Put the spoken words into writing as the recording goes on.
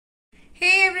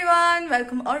everyone,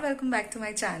 welcome back to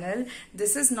my channel.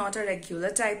 This is not a regular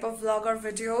type of vlog or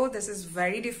video. This is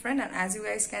very different, and as you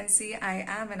guys can see, I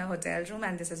am in a hotel room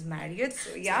and this is Marriott.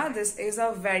 So yeah, this is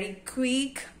a very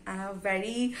quick and a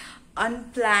very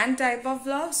unplanned type of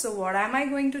vlog. So what am I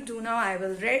going to do now? I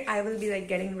will be like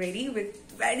getting ready with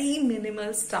very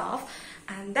minimal stuff,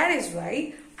 and that is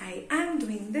why I am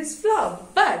doing this vlog.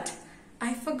 But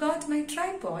I forgot my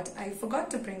tripod. I forgot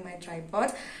to bring my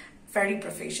tripod. Very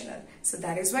professional. So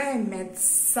that is why I made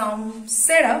some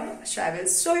setup. So I will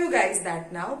show you guys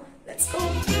that now. Let's go.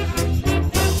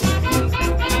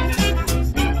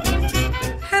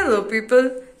 Hello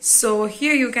people. So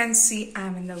here you can see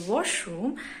I'm in the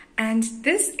washroom and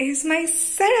this is my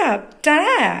setup.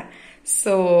 Ta-da!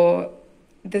 So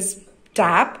this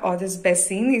tap और this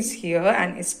basin is here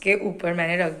and इसके ऊपर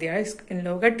मैंने रख दिया इन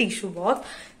लोगों का tissue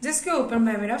box जिसके ऊपर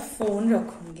मैं मेरा फोन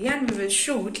रखूंगी and we will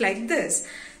shoot like this.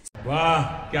 वाह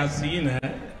क्या सीन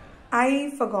है. I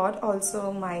forgot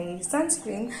also my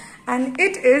sunscreen and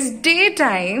it is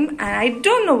daytime and I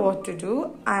don't know what to do.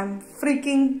 I'm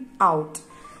freaking out.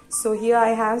 So here I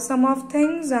have some of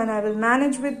things and I will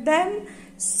manage with them.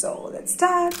 So let's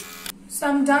start. So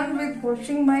I'm done with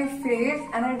washing my face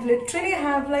and I literally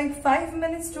have like 5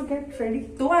 minutes to get ready.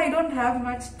 Though I don't have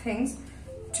much things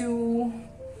to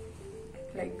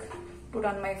like put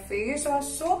on my face or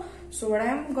so. So what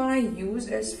I'm gonna use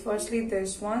is firstly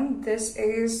this one. This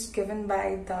is given by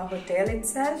the hotel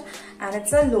itself and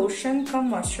it's a lotion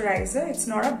cum moisturizer. It's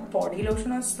not a body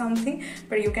lotion or something,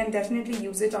 but you can definitely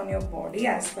use it on your body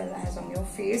as well as on your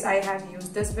face. I have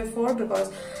used this before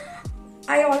because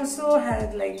I also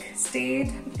had like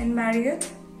stayed in Marriott.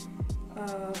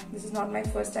 This is not my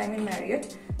first time in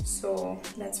Marriott, so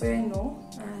that's why I know,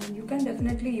 and you can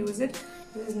definitely use it.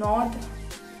 This is not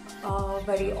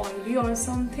very oily or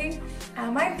something.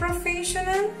 Am I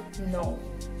professional? No.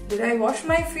 Did I wash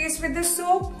my face with the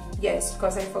soap? Yes,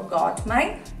 because I forgot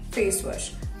my face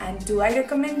wash. And do I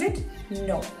recommend it?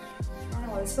 No.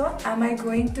 And also, am I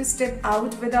going to step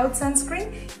out without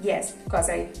sunscreen? Yes,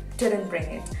 because I didn't bring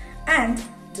it. And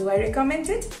do I recommend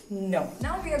it? No.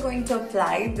 Now we are going to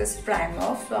apply this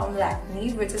primer from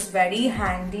Lakme, which is very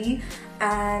handy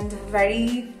and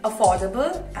very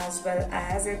affordable, as well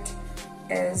as it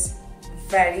is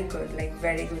very good, like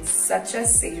very good. Such a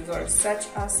saver, such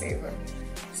a saver.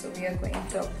 So we are going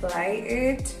to apply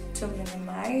it to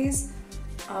minimize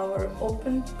our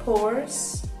open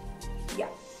pores. Yeah,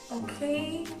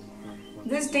 okay.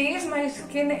 These days my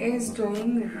skin is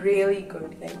doing really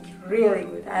good, like really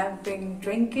good. I have been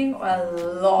drinking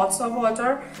lots of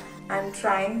water. I'm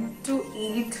trying to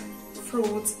eat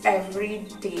fruits every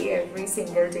day, every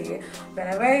single day.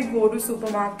 Whenever I go to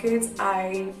supermarkets,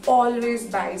 I always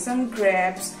buy some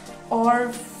grapes or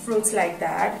fruits like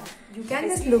that. You can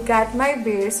just look at my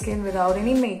bare skin without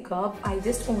any makeup. I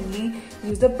just only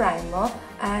use the primer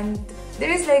and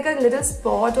there is like a little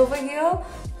spot over here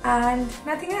and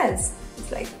nothing else.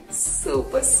 It's like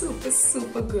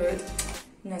super good.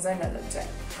 Nazar na lag jaye.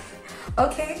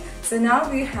 Okay, so now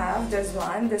we have this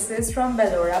one. This is from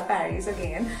Bellora Paris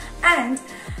again, and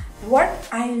what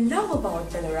I love about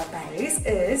Bellora Paris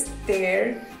is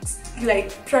their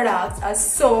like products are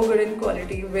so good in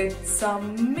quality with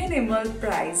some minimal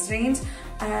price range,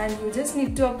 and you just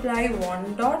need to apply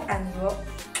one dot and you are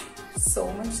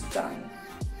so much done.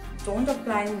 Don't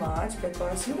apply much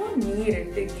because you don't need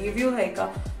it. They give you like a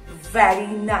very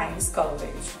nice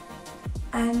coverage.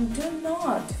 And do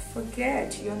not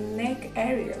forget your neck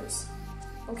areas.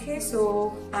 Okay,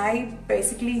 so I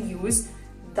basically use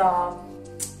the,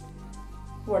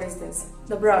 what is this?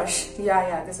 The brush.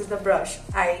 Yeah, this is the brush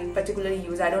I particularly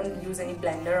use. I don't use any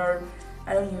blender or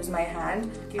I don't use my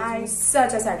hand. It gives me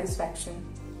such a satisfaction.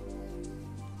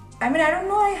 I mean, I don't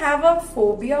know, I have a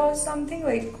phobia or something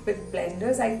like with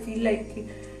blenders. I feel like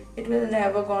it will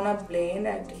never gonna blend.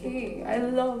 And hey, I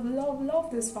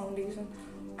love this foundation.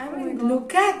 I mean,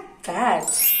 look at that.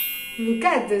 Look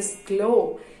at this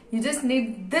glow. You just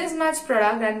need this much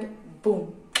product and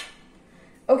boom.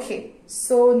 Okay,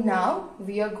 so now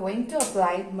we are going to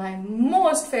apply my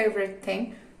most favorite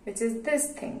thing, which is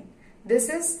this thing. This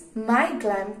is my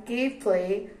Glam K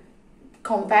Play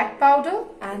compact powder,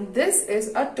 and this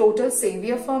is a total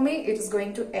savior for me. It is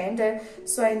going to end,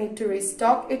 so I need to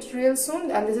restock it real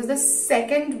soon, and this is the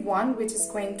second one which is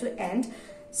going to end.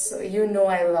 So you know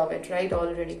I love it, right,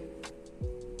 already.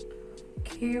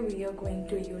 Okay, we are going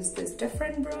to use this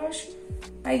different brush.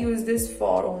 I use this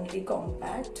for only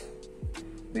compact.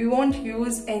 We won't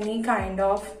use any kind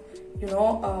of, you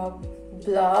know,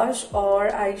 blush or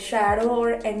eyeshadow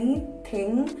or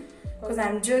anything, because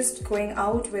I'm just going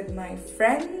out with my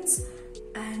friends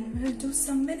and we'll do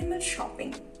some minimal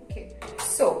shopping. Okay,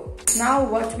 so now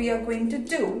what we are going to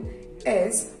do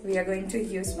is we are going to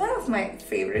use one of my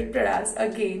favorite products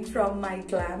again from My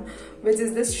Glam, which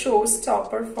is the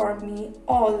showstopper for me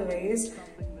always.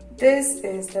 This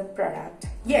is the product.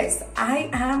 Yes, I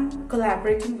am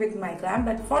collaborating with My Glam,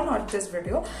 but for not this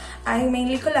video. I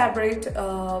mainly collaborate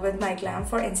with My Glam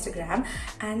for Instagram,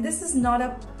 and this is not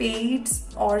a paid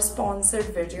or sponsored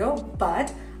video,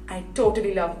 but I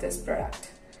totally love this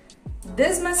product.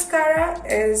 This mascara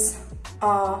is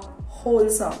a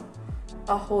wholesome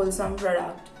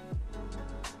product.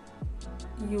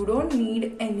 You don't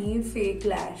need any fake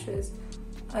lashes,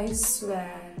 I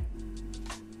swear.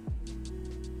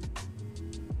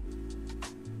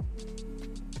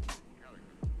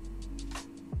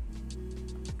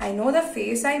 I know the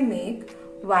face I make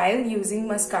while using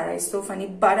mascara is so funny,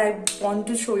 but I want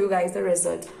to show you guys the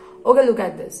result. Okay, look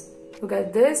at this. Look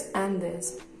at this and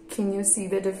this. Can you see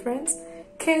the difference?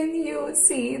 Can you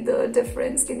see the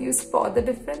difference? Can you spot the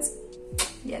difference?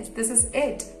 Yes, this is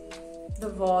it. The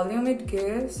volume it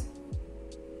gives.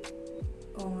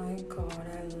 Oh my god,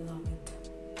 I love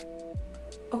it.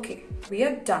 Okay, we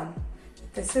are done.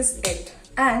 This is it.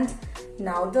 And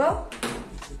now the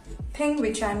thing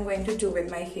which I'm going to do with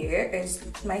my hair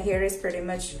is pretty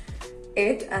much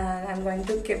it, and I'm going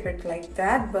to keep it like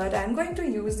that, but I'm going to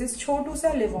use this Chotu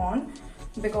Sa Leave-On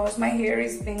because my hair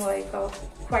is being like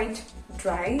quite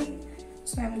dry,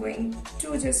 so I'm going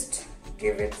to just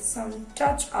give it some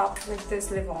touch up with this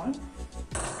leave-on.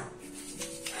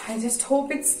 I just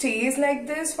hope it stays like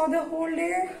this for the whole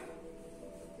day.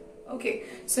 Okay,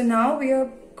 so now we are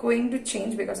going to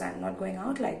change because I'm not going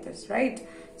out like this, right?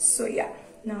 So yeah,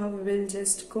 now we will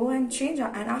just go and change,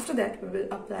 and after that we will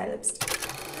apply lipstick.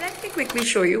 Let me quickly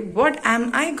show you what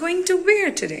am I going to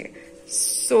wear today.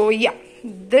 So yeah,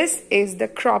 this is the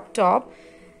crop top.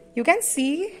 You can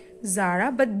see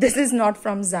Zara, but this is not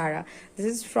from Zara. This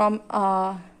is from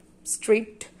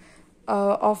street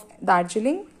of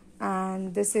Darjeeling,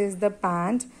 and this is the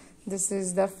pant. This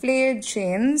is the flared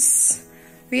jeans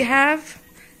we have.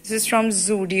 This is from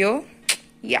Zudio.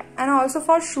 Yeah, and also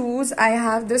for shoes, I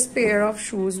have this pair of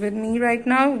shoes with me right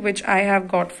now, which I have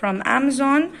got from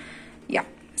Amazon. Yeah,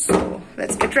 so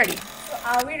let's get ready. So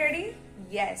are we ready?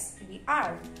 Yes, we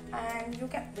are. And you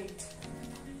can wait.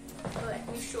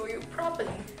 Let me show you properly.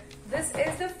 This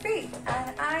is the fit,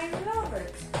 and I love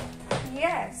it.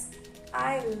 Yes,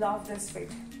 I love this fit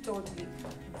totally.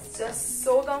 It's just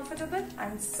so comfortable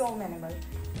and so minimal.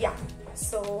 Yeah,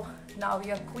 so now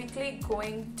we are quickly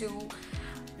going to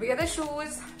wear the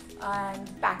shoes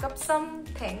and pack up some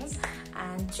things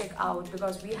and check out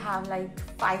because we have like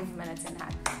 5 minutes in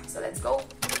hand. So let's go.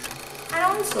 And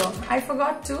also, I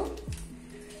forgot to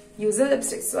use a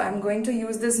lipstick, so I'm going to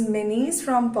use this minis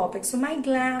from Popix. So My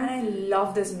Glam, I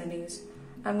love this minis.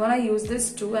 I'm gonna use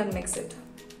this too and mix it.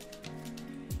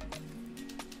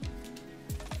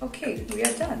 Okay, we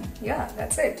are done. Yeah,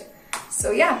 that's it.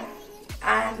 So yeah,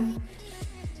 and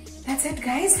that's it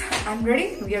guys. I'm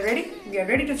ready. We are ready. We are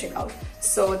ready to check out.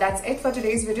 So that's it for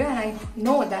today's video, and I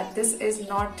know that this is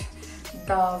not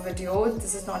the video,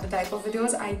 this is not the type of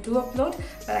videos I do upload,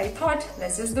 but I thought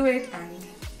let's just do it, and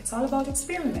it's all about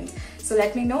experiment. So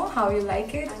let me know how you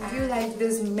like it. If you like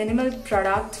this minimal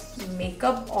product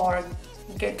makeup or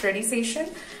get ready session,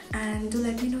 and do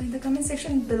let me know in the comment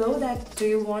section below that do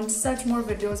you want such more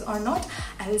videos or not.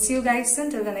 I will see you guys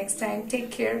soon. Till the next time,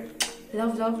 take care,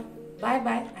 love,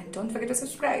 bye, and don't forget to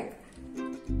subscribe.